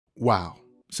Wow.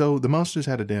 So the monsters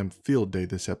had a damn field day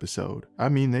this episode. I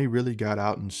mean, they really got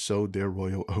out and sowed their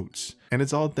royal oats. And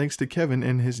it's all thanks to Kevin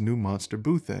and his new monster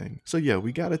boo thing. So yeah,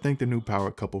 we gotta thank the new power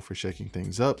couple for shaking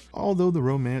things up, although the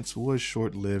romance was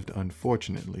short-lived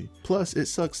unfortunately. Plus, it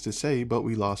sucks to say, but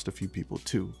we lost a few people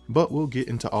too. But we'll get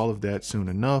into all of that soon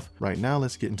enough. Right now,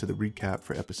 let's get into the recap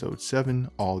for episode 7,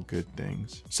 All Good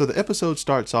Things. So the episode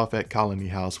starts off at Colony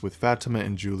House with Fatima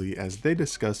and Julie as they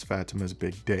discuss Fatima's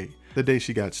big day. The day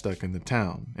she got stuck in the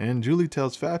town, and Julie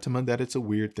tells Fatima that it's a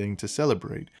weird thing to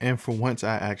celebrate, and for once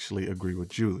I actually agree with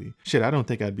Julie. Shit, I don't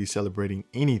think I'd be celebrating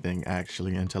anything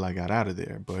actually until I got out of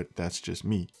there, but that's just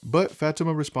me. But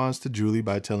Fatima responds to Julie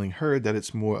by telling her that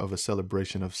it's more of a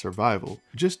celebration of survival,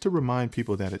 just to remind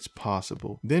people that it's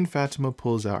possible. Then Fatima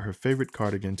pulls out her favorite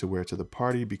cardigan to wear to the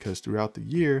party because throughout the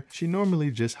year, she normally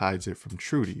just hides it from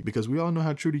Trudy, because we all know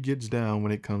how Trudy gets down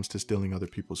when it comes to stealing other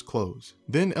people's clothes.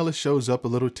 Then Ellis shows up a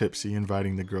little tipsy,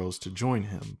 inviting the girls to join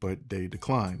him, but they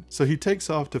decline. So he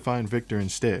takes off to find Victor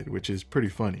instead, which is pretty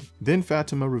funny. Then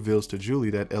Fatima reveals to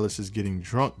Julie that Ellis is getting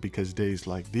drunk because days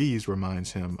like these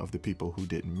reminds him of the people who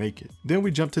didn't make it. Then we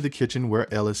jump to the kitchen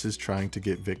where Ellis is trying to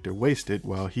get Victor wasted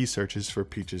while he searches for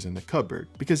peaches in the cupboard.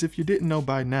 Because if you didn't know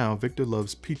by now, Victor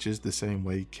loves peaches the same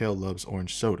way Kel loves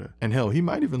orange soda. And hell, he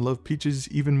might even love peaches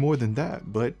even more than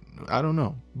that, but I don't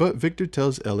know. But Victor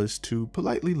tells Ellis to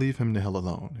politely leave him the hell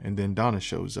alone, and then Donna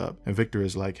shows up, and Victor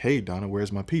is like, "Hey Donna,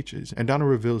 where's my peaches?" And Donna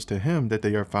reveals to him that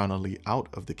they are finally out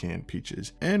of the canned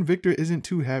peaches, and Victor isn't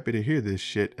too happy to hear this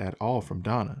shit at all from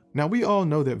Donna. Now we all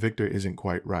know that Victor isn't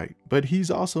quite right, but he's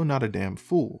also not a damn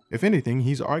fool. If anything,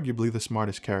 he's arguably the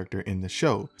smartest character in the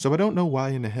show, so I don't know why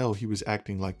in the hell he was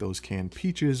acting like those canned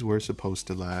peaches were supposed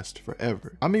to last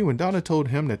forever. I mean, when Donna told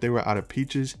him that they were out of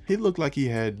peaches, he looked like he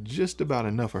had just about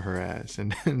enough of her ass,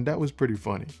 and that was pretty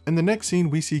funny. In the next scene,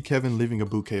 we see Kevin leaving a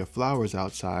bouquet of flowers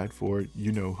outside for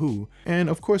you know who, and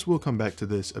of course we'll come back to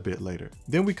this a bit later.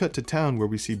 Then we cut to town where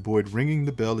we see Boyd ringing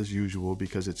the bell as usual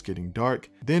because it's getting dark.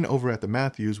 Then over at the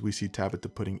Matthews, we see Tabitha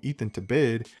putting Ethan to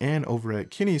bed, and over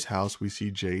at Kenny's house, we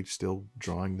see Jade still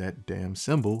drawing that damn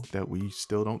symbol that we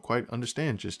still don't quite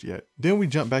understand just yet. Then we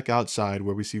jump back outside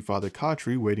where we see Father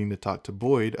Cautry waiting to talk to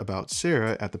Boyd about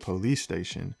Sarah at the police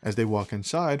station. As they walk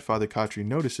inside, Father Cautry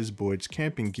notices Boyd's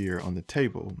camping gear on the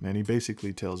table, and he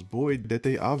basically tells Boyd that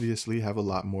they obviously have a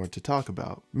lot more to talk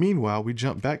about. Meanwhile, we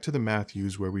jump back to the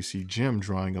Matthews where we see Jim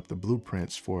drawing up the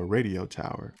blueprints for a radio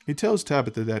tower. He tells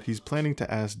Tabitha that he's planning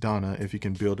to ask Donna if he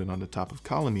can build it on the top of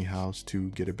Colony House to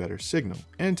get a better signal,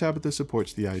 and Tabitha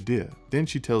supports the idea. Then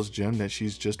she tells Jim that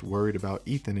she's just worried about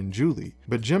Ethan and Julie,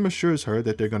 but Jim assures her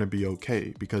that they're going to be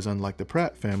okay because unlike the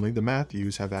Pratt family, the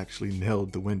Matthews have actually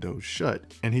nailed the windows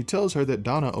shut, and he tells her that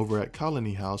Donna over at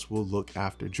Colony House will look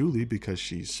after Julie because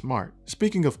she's smart.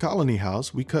 Speaking of Colony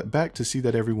House, we cut back to see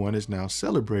that everyone is now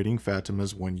celebrating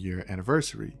Fatima's 1-year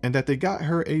anniversary, and that they got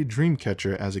her a dream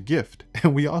catcher as a gift.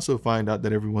 And we also find out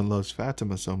that everyone loves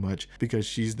Fatima so much because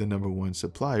she's the #1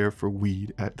 supplier for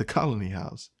weed at the Colony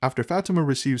House. After Fatima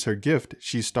receives her gift,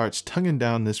 she starts tonguing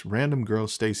down this random girl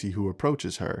Stacy who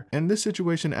approaches her, and this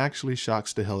situation actually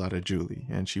shocks the hell out of Julie,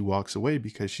 and she walks away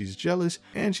because she's jealous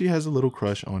and she has a little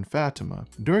crush on Fatima.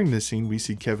 During this scene, we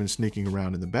see Kevin sneaking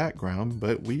around in the background,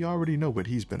 but we already know what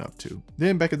he's been up to.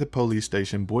 Then back at the police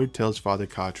station, Boyd tells Father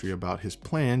Cautry about his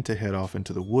plan to head off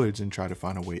into the woods and try to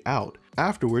find a way out.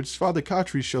 Afterwards, Father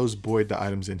Cautry shows Boyd the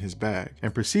items in his bag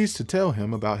and proceeds to tell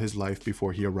him about his life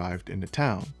before he arrived in the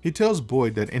town. He tells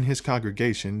Boyd that in his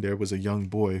congregation there was a young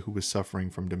boy who was suffering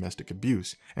from domestic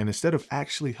abuse, and instead of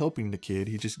actually helping the kid,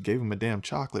 he just gave him a damn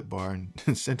chocolate bar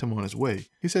and sent him on his way.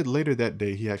 He said later that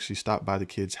day he actually stopped by the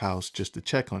kid's house just to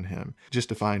check on him, just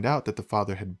to find out that the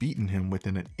father had beaten him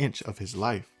within an inch of his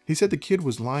life. He said the kid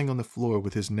was lying on the floor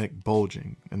with his neck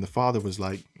bulging, and the father was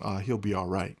like, he'll be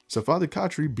alright. So Father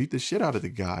Cautry beat the shit out of the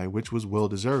guy, which was well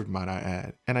deserved, might I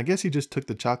add. And I guess he just took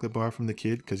the chocolate bar from the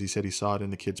kid because he said he saw it in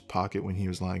the kid's pocket when he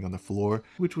was lying on the floor,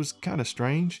 which was kind of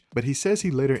strange. But he says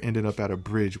he later ended up at a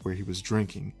bridge where he was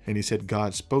drinking, and he said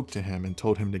God spoke to him and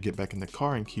told him to get back in the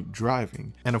car and keep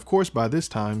driving. And of course by this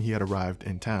time he had arrived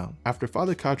in town. After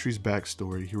Father Cautry's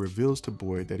backstory, he reveals to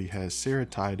Boyd that he has Sarah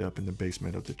tied up in the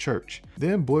basement of the church.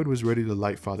 Then Boyd was ready to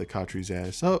light Father Cautry's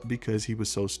ass up because he was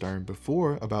so stern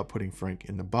before about putting Frank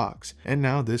in the box, and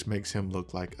now this makes him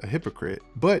look like a hypocrite.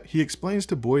 But he explains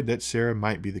to Boyd that Sarah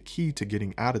might be the key to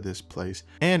getting out of this place,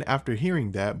 and after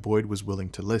hearing that, Boyd was willing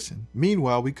to listen.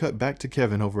 Meanwhile, we cut back to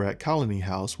Kevin over at Colony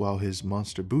House while his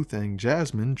monster boo thing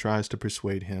Jasmine tries to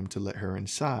persuade him to let her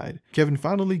inside. Kevin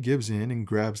finally gives in and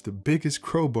grabs the biggest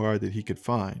crowbar that he could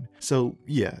find. So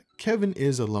yeah, Kevin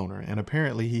is a loner, and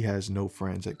apparently he has no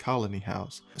friends at Colony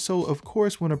House. So of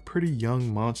course when a pretty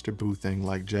young monster boo thing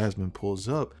like Jasmine pulls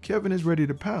up, Kevin is ready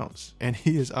to pounce, and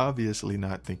he is obviously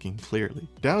not thinking clearly.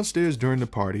 Downstairs during the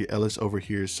party, Ellis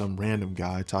overhears some random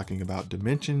guy talking about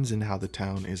dimensions and how the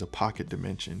town is a pocket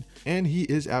dimension. And he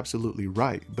is absolutely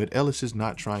right, but Ellis is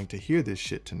not trying to hear this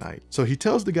shit tonight. So he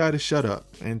tells the guy to shut up,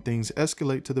 and things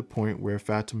escalate to the point where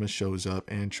Fatima shows up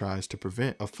and tries to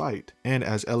prevent a fight. And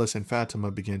as Ellis and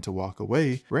Fatima begin to walk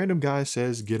away, random guy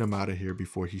says get him out of here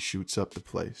before he shoots up the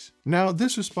place. Now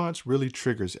this response really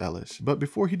triggers Ellis, but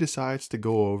before he decides to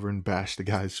go over and bash the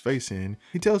guy's face in,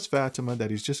 he tells Fatima that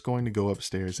he's just going to go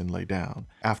upstairs and lay down.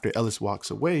 After Ellis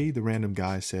walks away, the random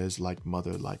guy says like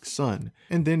mother like son,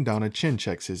 and then Donna chin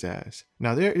checks his ass.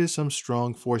 Now there is some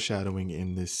strong foreshadowing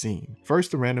in this scene.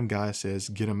 First the random guy says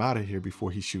get him out of here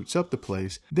before he shoots up the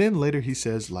place, then later he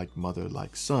says like mother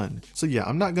like son. So yeah,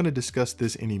 I'm not going to discuss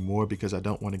this anymore because I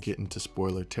don't want to get into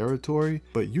spoiler territory,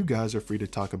 but you guys are free to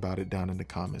talk about it down in the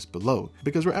comments below,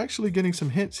 because we're actually getting some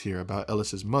hints here about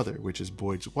Ellis's mother, which is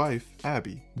Boyd's wife,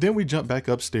 Abby. Then we jump back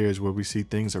upstairs where we see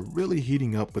things are really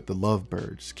heating up with the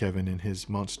lovebirds, Kevin and his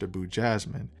monster boo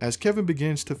Jasmine. As Kevin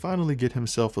begins to finally get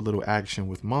himself a little action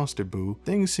with monster boo,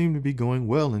 things seem to be going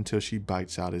well until she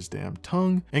bites out his damn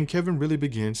tongue, and Kevin really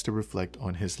begins to reflect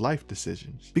on his life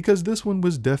decisions. Because this one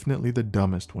was definitely the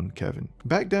dumbest one, Kevin.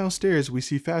 Back downstairs, we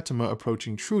see Fatima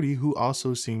approaching Trudy, who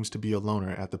also seems to be a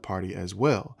loner at the party as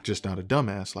well, just not a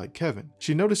dumbass like Kevin.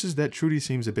 She notices that Trudy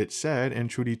seems a bit sad, and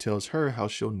Trudy tells her how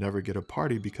she'll never get a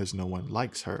party because no one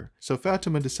likes her. So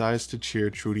Fatima decides to cheer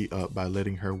Trudy up by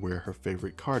letting her wear her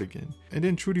favorite cardigan, and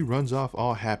then Trudy runs off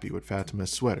all happy with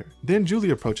Fatima's sweater. Then Julie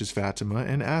approaches Fatima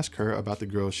and asks her about the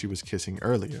girl she was kissing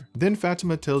earlier. Then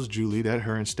Fatima tells Julie that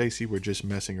her and Stacy were just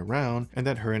messing around and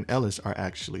that her and Ellis are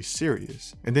actually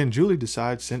serious. And then Julie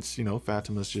decides, since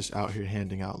Fatima's just out here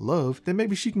handing out love, then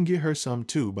maybe she can get her some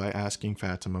too by asking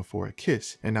Fatima for a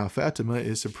kiss. And now Fatima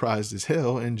is surprised as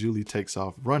hell, and Julie takes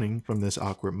off running from this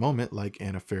awkward moment like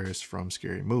Anna Faris from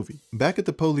Scary Movie. Back at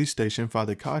the police station,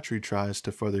 Father Cautry tries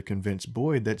to further convince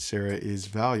Boyd that Sarah is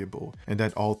valuable and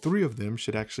that all three of them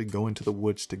should actually go into the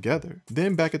woods together.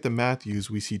 Then back at the Matthews,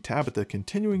 we see Tabitha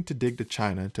continuing to dig to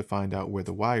China to find out where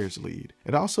the wires lead.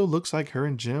 It also looks like her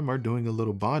and Jim are doing a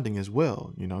little bonding as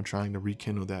well, trying to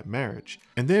rekindle that marriage.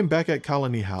 And then back at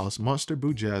Colony House, Monster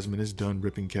Boo Jasmine is done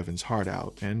ripping Kevin's heart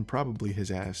out, and probably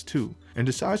his ass too, and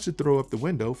decides to throw up the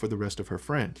window for the rest of her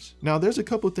friends. Now there's a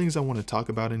couple things I want to talk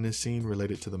about in this scene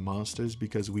related to the monsters,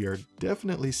 because we are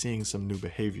definitely seeing some new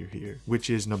behavior here, which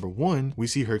is number one, we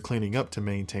see her cleaning up to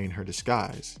maintain her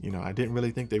disguise. I didn't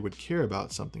really think they would care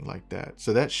about something like that,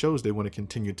 so that shows they want to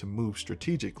continue to move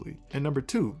strategically. And number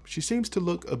two, she seems to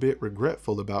look a bit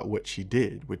regretful about what she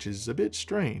did, which is a bit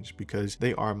strange because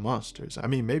they are monsters. I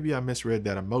mean, maybe I misread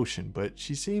that emotion, but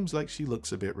she seems like she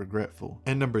looks a bit regretful.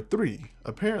 And number three,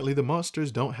 apparently the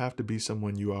monsters don't have to be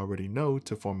someone you already know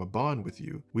to form a bond with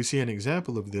you. We see an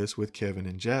example of this with Kevin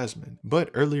and Jasmine, but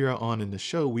earlier on in the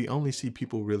show, we only see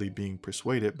people really being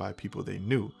persuaded by people they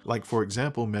knew. Like for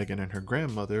example, Megan and her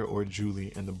grandmother, or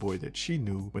Julie and the boy that she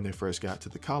knew when they first got to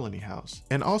the Colony House.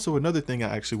 And also another thing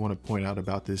I actually want to point out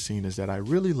about this scene is that I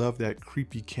really love that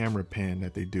creepy camera pan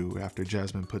that they do after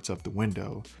Jasmine puts up the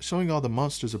window. Showing all the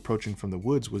monsters approaching from the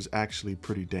woods was actually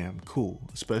pretty damn cool,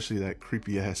 especially that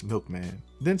creepy ass milkman.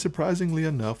 Then surprisingly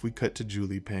enough, we cut to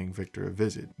Julie paying Victor a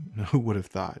visit. Who would have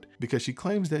thought? Because she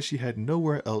claims that she had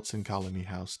nowhere else in Colony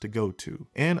House to go to.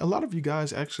 And a lot of you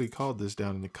guys actually called this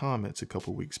down in the comments a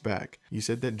couple weeks back. You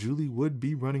said that Julie would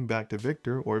be running back to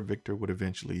Victor, or Victor would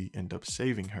eventually end up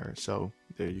saving her. So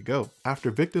there you go.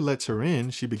 After Victor lets her in,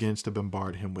 she begins to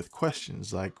bombard him with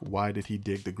questions like, why did he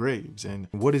dig the graves? And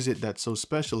what is it that's so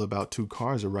special about two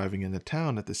cars arriving in the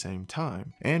town at the same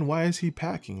time? And why is he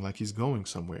packing like he's going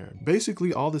somewhere?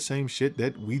 Basically all the same shit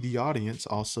that we the audience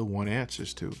also want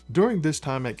answers to. During this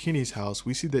time at Kenny's house,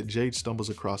 we see that Jade stumbles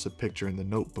across a picture in the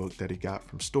notebook that he got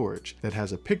from storage that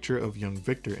has a picture of young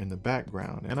Victor in the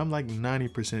background, and I'm like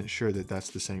 90% sure that that's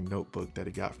the same notebook that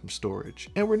he got from storage.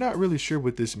 And we're not really sure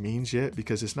what this means yet,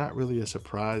 because it's not really a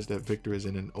surprise that Victor is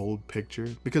in an old picture,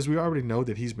 because we already know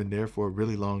that he's been there for a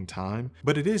really long time.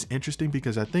 But it is interesting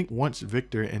because I think once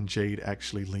Victor and Jade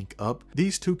actually link up,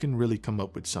 these two can really come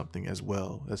up with something as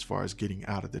well as far as getting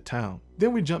out of the town.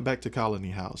 Then we jump back to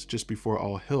Colony House just before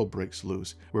all hell breaks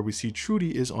loose, where we see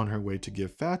Trudy is on her way to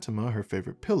give Fatima her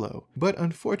favorite pillow. But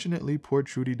unfortunately, poor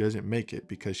Trudy doesn't make it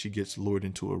because she gets lured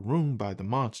into a room by the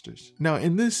monsters. Now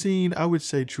in this scene, I would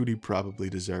say Trudy probably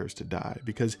deserves to die,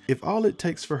 because if all it it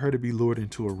takes for her to be lured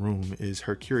into a room is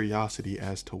her curiosity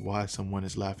as to why someone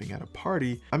is laughing at a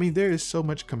party. I mean, there is so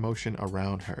much commotion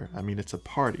around her. I mean, it's a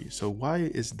party, so why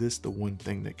is this the one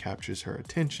thing that captures her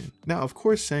attention? Now, of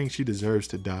course, saying she deserves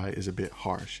to die is a bit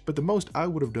harsh, but the most I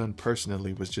would have done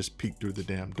personally was just peek through the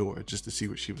damn door just to see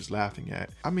what she was laughing at.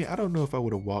 I mean, I don't know if I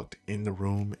would have walked in the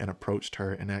room and approached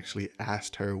her and actually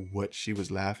asked her what she was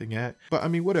laughing at, but I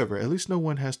mean, whatever, at least no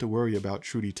one has to worry about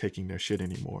Trudy taking their shit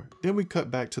anymore. Then we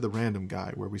cut back to the random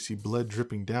guy where we see blood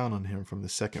dripping down on him from the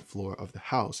second floor of the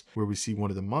house, where we see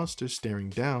one of the monsters staring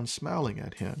down, smiling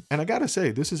at him. And I gotta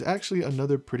say, this is actually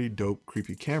another pretty dope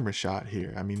creepy camera shot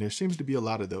here. I mean, there seems to be a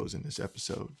lot of those in this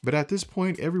episode. But at this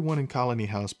point, everyone in Colony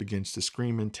House begins to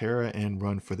scream in terror and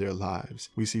run for their lives.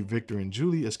 We see Victor and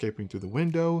Julie escaping through the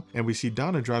window, and we see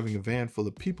Donna driving a van full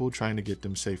of people trying to get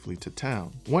them safely to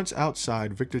town. Once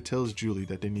outside, Victor tells Julie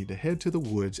that they need to head to the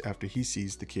woods after he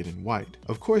sees the kid in white.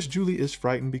 Of course, Julie is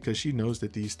frightened because she knows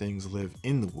that these things live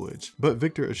in the woods, but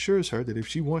Victor assures her that if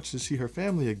she wants to see her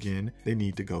family again, they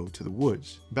need to go to the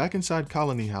woods. Back inside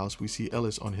Colony House, we see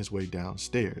Ellis on his way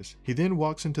downstairs. He then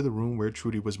walks into the room where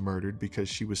Trudy was murdered because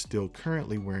she was still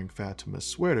currently wearing Fatima's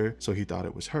sweater, so he thought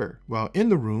it was her. While in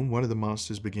the room, one of the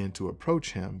monsters began to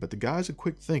approach him, but the guy's a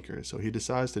quick thinker, so he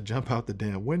decides to jump out the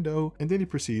damn window, and then he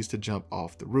proceeds to jump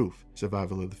off the roof.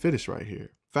 Survival of the fittest right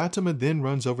here. Fatima then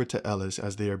runs over to Ellis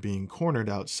as they are being cornered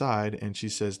outside, and she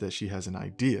says that she has an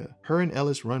idea. Her and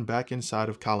Ellis run back inside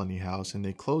of Colony House and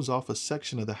they close off a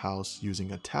section of the house using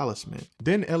a talisman.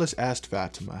 Then Ellis asked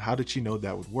Fatima how did she know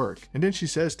that would work, and then she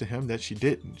says to him that she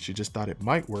didn't. She just thought it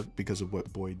might work because of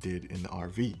what Boyd did in the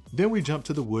RV. Then we jump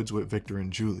to the woods with Victor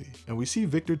and Julie, and we see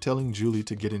Victor telling Julie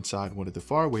to get inside one of the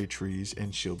faraway trees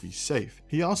and she'll be safe.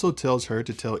 He also tells her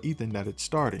to tell Ethan that it's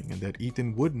starting and that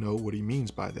Ethan would know what he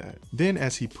means by that. Then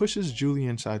as he pushes Julie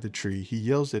inside the tree, he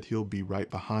yells that he'll be right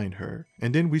behind her.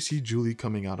 And then we see Julie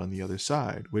coming out on the other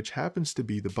side, which happens to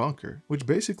be the bunker, which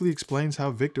basically explains how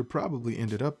Victor probably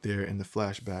ended up there in the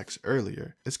flashbacks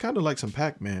earlier. It's kind of like some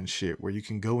Pac-Man shit where you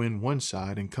can go in one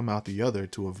side and come out the other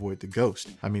to avoid the ghost.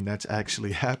 I mean, that's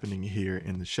actually happening here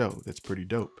in the show. That's pretty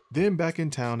dope. Then back in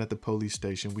town at the police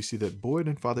station, we see that Boyd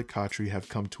and Father Khatri have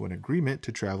come to an agreement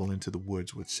to travel into the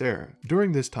woods with Sarah.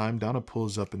 During this time, Donna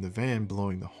pulls up in the van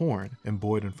blowing the horn, and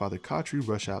Boyd and Father Khatri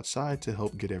rush outside to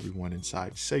help get everyone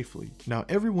inside safely. Now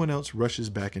everyone else rushes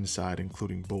back inside,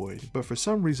 including Boyd, but for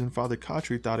some reason Father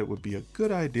Khatri thought it would be a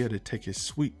good idea to take his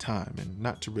sweet time and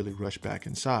not to really rush back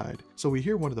inside. So we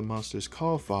hear one of the monsters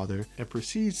call Father and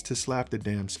proceeds to slap the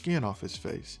damn skin off his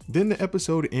face. Then the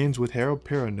episode ends with Harold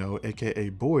Perrineau, aka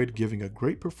Boyd, giving a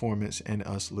great performance and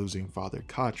us losing Father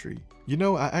Khatri. You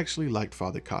know, I actually liked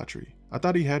Father Khatri. I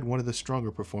thought he had one of the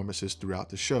stronger performances throughout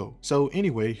the show. So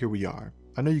anyway, here we are.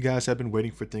 I know you guys have been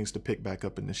waiting for things to pick back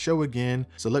up in the show again,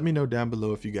 so let me know down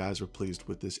below if you guys were pleased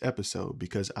with this episode,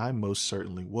 because I most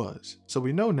certainly was. So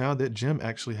we know now that Jim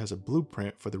actually has a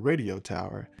blueprint for the radio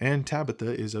tower, and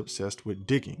Tabitha is obsessed with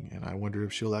digging, and I wonder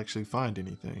if she'll actually find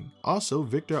anything. Also,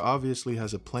 Victor obviously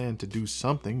has a plan to do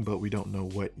something, but we don't know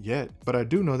what yet. But I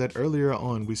do know that earlier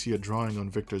on we see a drawing on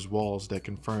Victor's walls that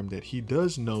confirm that he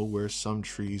does know where some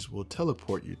trees will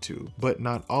teleport you to, but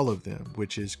not all of them,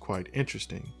 which is quite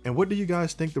interesting. And what do you guys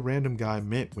think the random guy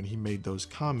meant when he made those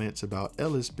comments about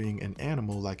Ellis being an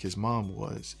animal like his mom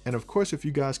was? And of course, if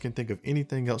you guys can think of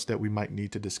anything else that we might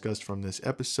need to discuss from this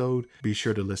episode, be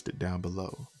sure to list it down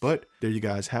below. But there you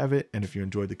guys have it, and if you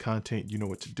enjoyed the content, you know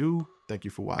what to do. Thank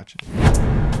you for watching.